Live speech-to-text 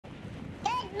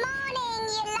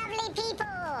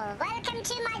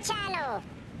new to my channel,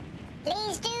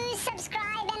 please do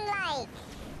subscribe and like.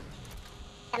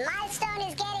 The milestone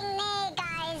is getting near,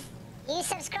 guys. You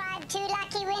subscribe, 2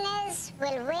 lucky winners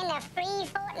will win a free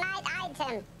Fortnite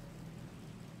item.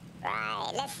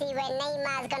 Right, let's see where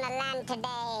Neymar's gonna land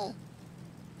today.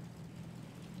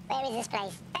 Where is this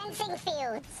place? Fencing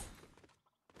Fields.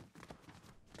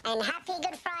 And happy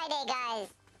Good Friday, guys.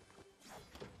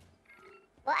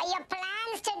 What are your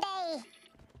plans today?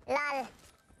 Lol.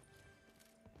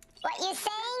 What you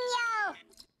saying, yo?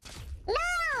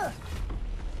 No!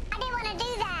 I didn't want to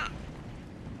do that.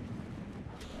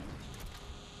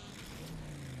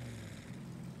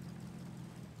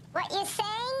 What you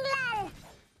saying, lol?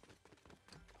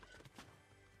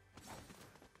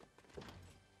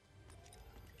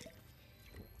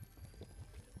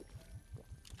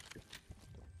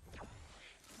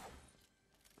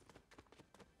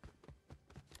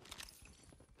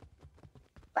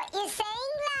 What you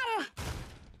saying, lol?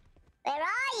 Where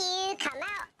are you? Come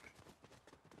out.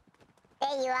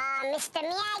 There you are, Mr.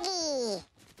 Miyagi.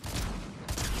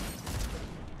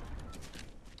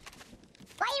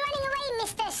 Why are you running away,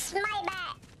 Mr.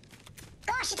 Smileback?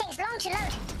 Gosh, it takes long to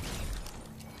load.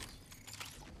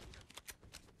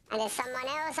 And there's someone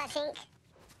else, I think.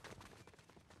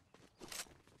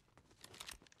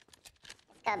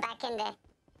 Let's go back in there.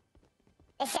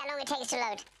 Let's see how long it takes to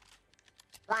load.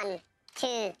 1,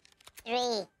 2,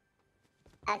 3.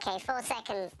 Okay, 4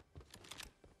 seconds.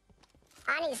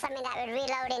 I need something that would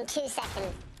reload in 2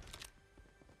 seconds.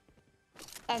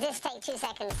 Does this take 2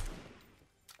 seconds?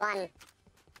 1,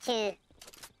 2,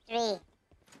 3.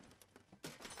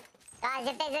 Guys,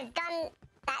 if there's a gun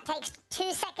that takes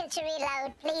 2 seconds to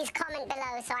reload, please comment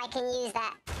below so I can use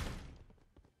that.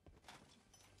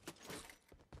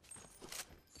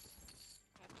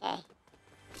 Okay.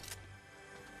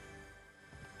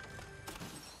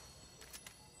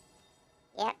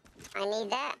 Yep, I need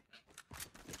that.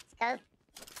 Let's go.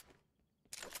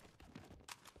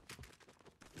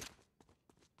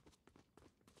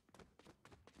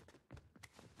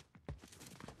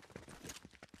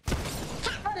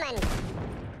 Catwoman!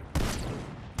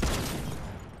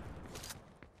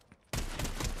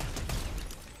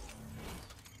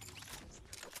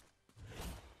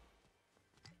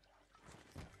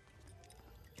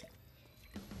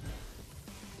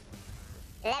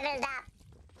 Leveled up.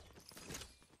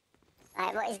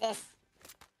 Right, what is this?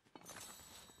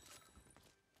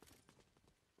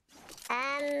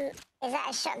 Is that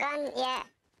a shotgun? Yeah.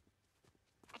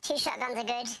 2 shotguns are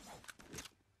good.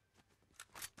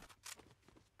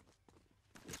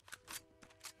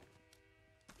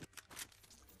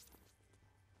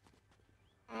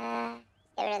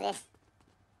 Get rid of this.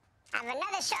 I have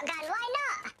another shotgun, why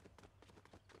not?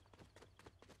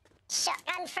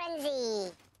 Shotgun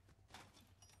frenzy.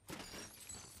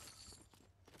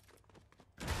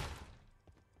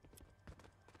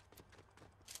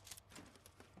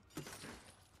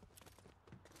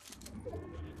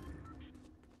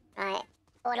 Right,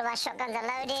 all of our shotguns are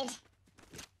loaded.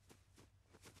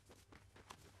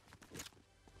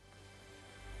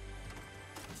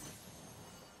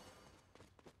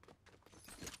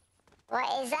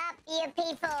 What is up, you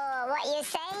people? What you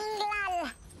saying, lol?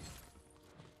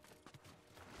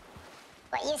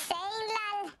 What you saying,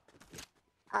 lol?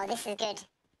 Oh, this is good.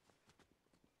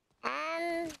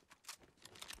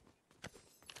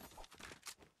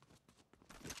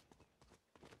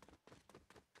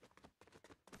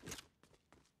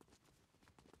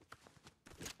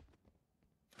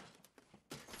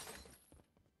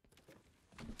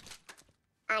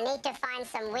 I need to find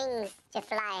some wings to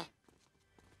fly.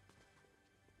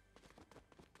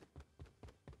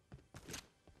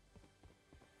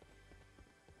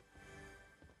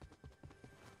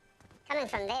 Coming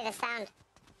from there, the sound.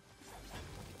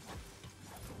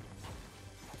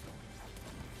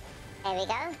 There we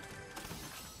go.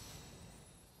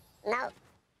 Nope.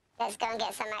 Let's go and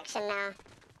get some action now.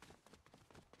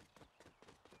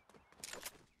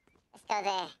 Let's go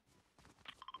there.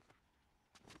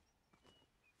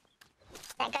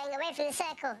 Is that going away from the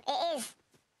circle? It is.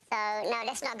 So, no,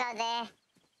 let's not go there.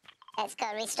 Let's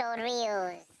go restored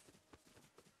reels.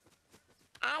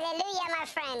 Hallelujah, my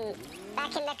friend.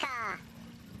 Back in the car.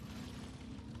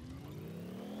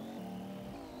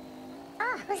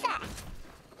 Oh, who's that?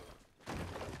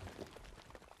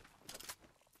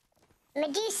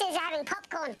 Medusa's having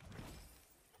popcorn.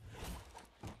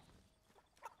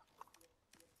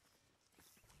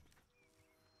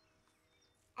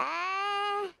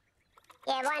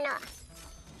 Yeah, why not?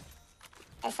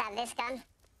 Let's have this gun.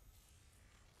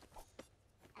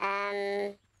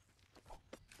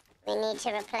 We need to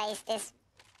replace this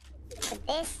with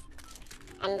this.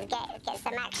 and get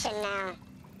some action now.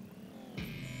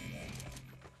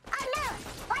 Oh no!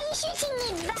 Why are you shooting me,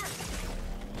 bro?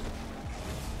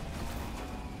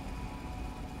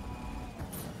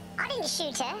 I didn't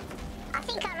shoot her. I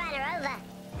think I ran her over.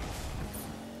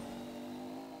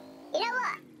 You know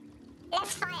what?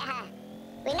 Let's fight her.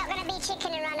 We're not gonna be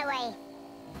chicken and run away.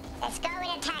 Let's go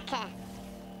and attack her.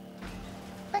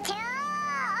 Guteo!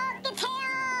 Oh,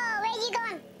 Guteo! Where are you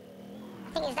going? I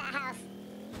think it's that house.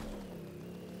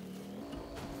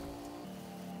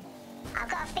 I've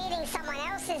got a feeling someone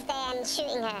else is there and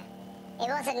shooting her. It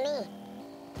wasn't me.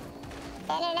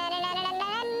 It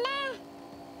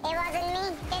wasn't me.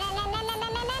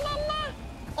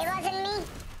 It wasn't me.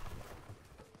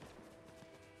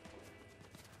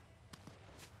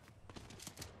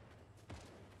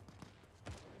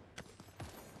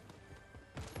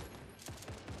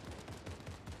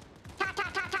 Ta ta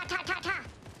ta ta ta ta ta.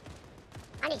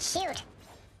 I need shield.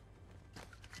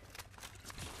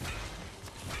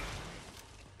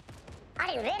 I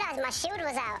didn't realize my shield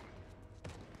was out.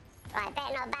 Right,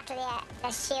 better not battle yet.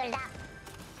 Let's shield up.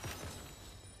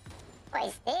 What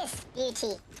is this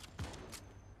beauty?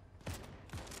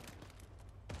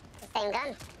 The same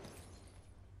gun.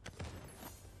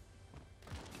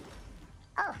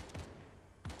 Oh.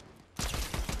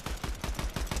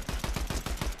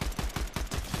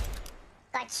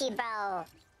 Got you, bro.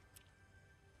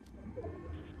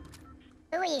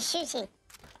 Who are you shooting?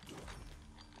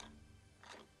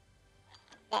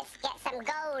 Let's get some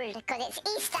gold, because it's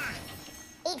Easter.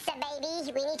 Easter,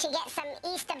 baby. We need to get some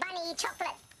Easter bunny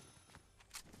chocolate.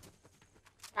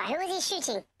 Right, who is he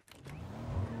shooting?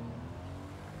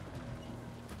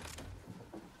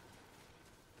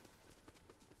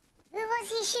 Who was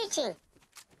he shooting?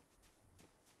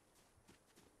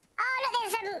 Oh, look,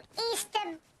 there's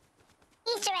some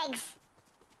Easter eggs.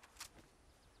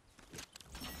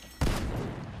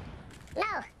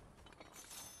 No.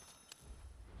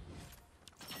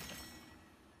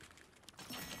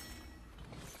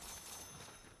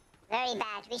 Very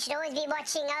bad. We should always be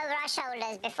watching over our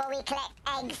shoulders before we collect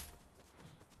eggs.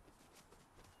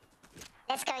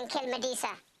 Let's go and kill Medusa.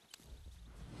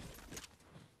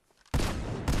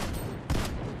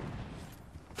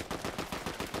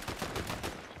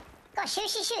 Gosh,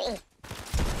 who's she shooting?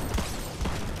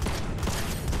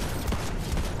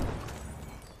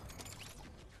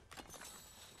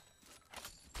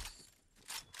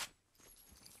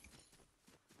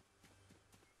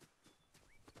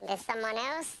 There's someone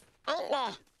else, ain't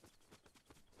there?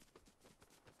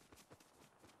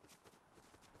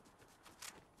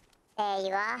 There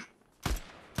you are.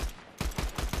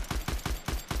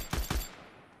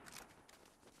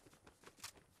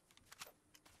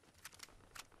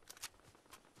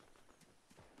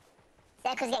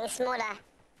 Circle's getting smaller,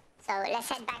 so let's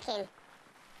head back in.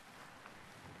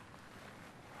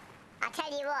 I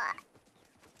tell you what,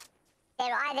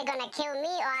 they're either gonna kill me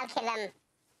or I'll kill them.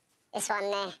 This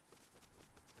one there.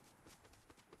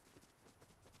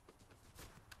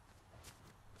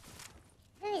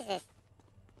 Who is this?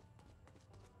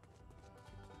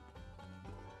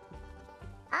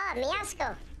 Ah,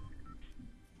 Miasco.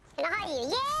 Can I hire you?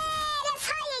 Yeah, let's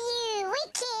hire you!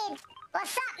 Wicked!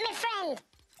 What's up, my friend?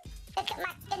 Look at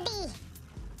my gaddy.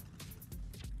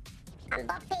 I'm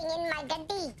bopping in my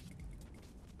gaddy.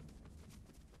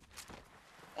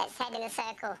 Let's head in a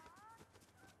circle.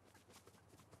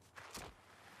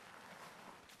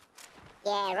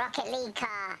 Yeah, Rocket League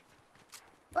car.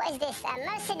 What is this? A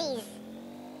Mercedes.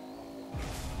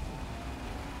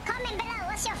 Comment below,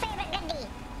 what's your favorite gaddy?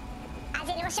 As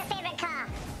in, what's your favorite car?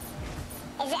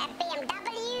 Is it a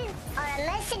BMW or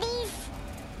a Mercedes?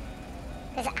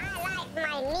 Because I like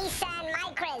my Nissan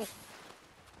Micras.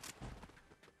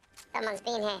 Someone's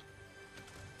been here.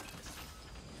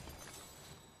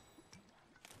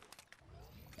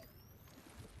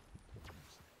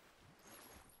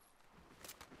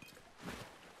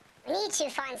 We need to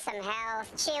find some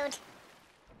health. Shield.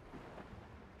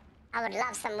 I would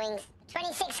love some wings.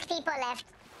 26 people left.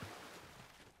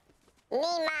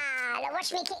 Neymar,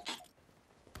 watch me kick.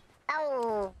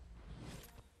 Oh.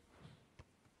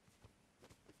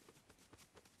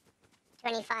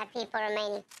 25 people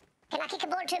remaining. Can I kick a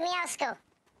ball to Miasco?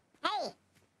 Hey,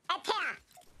 Etea.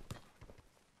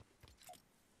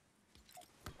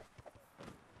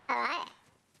 Alright.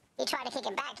 He tried to kick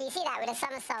it back. Do you see that with a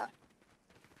somersault?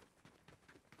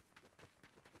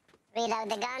 Reload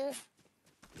the guns.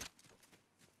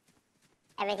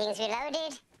 Everything's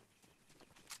reloaded.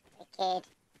 Wicked.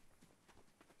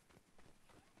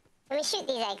 Can we shoot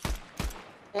these eggs?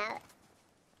 No.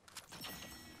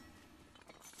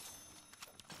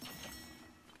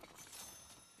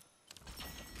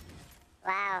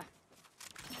 Wow.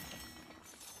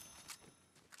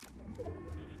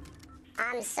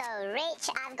 I'm so rich,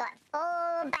 I've got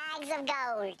 4 bags of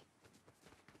gold.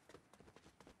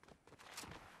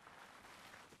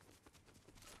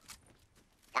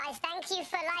 Guys, thank you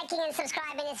for liking and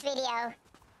subscribing this video.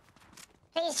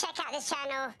 Please check out this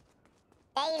channel.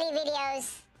 Daily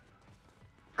videos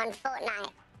on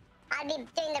Fortnite. I'll be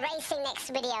doing the racing next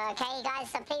video, okay, guys?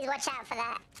 So please watch out for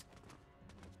that.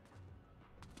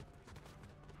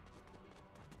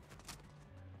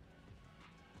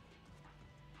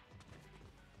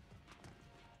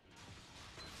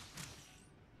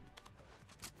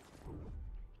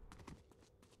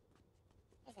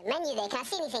 There's a menu there. Can I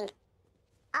see anything?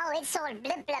 Oh, it's all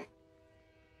blip blip.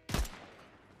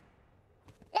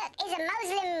 Look, it's a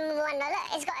Muslim one. Look,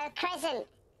 it's got a crescent.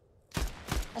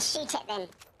 Let's shoot it then.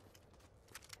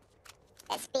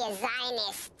 Let's be a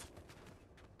Zionist.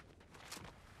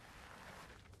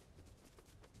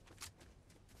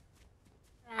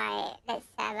 Right, let's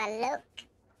have a look.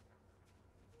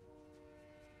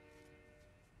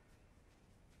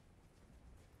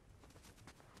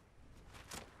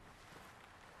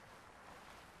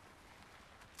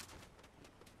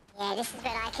 Yeah, this is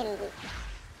where I can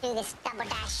do this double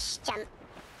dash jump.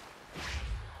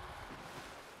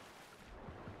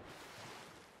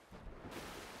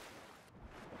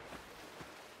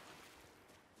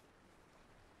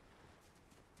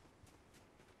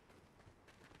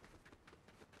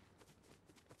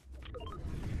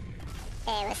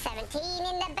 There was 17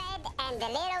 in the bed, and the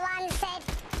little one said,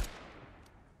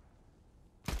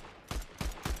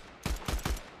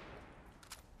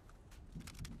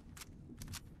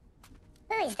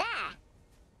 "Who is that?"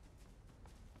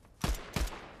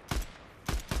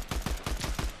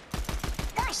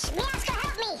 Gosh, Miasko,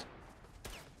 help me!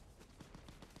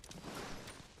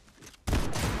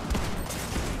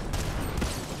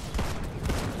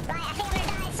 Right, I think I'm gonna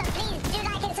die, so please do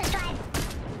like and subscribe.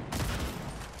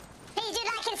 Please do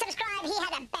like and subscribe. He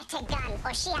had a better gun,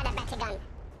 or she had a better gun.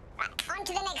 Right, on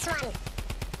to the next one.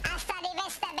 Hasta la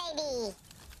vista, baby.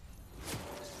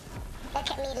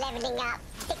 Look at me leveling up.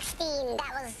 16,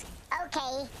 that was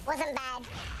okay. Wasn't bad.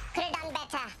 Could have done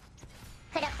better.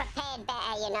 Could have prepared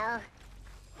better, you know.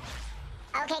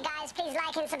 Okay, guys, please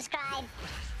like and subscribe.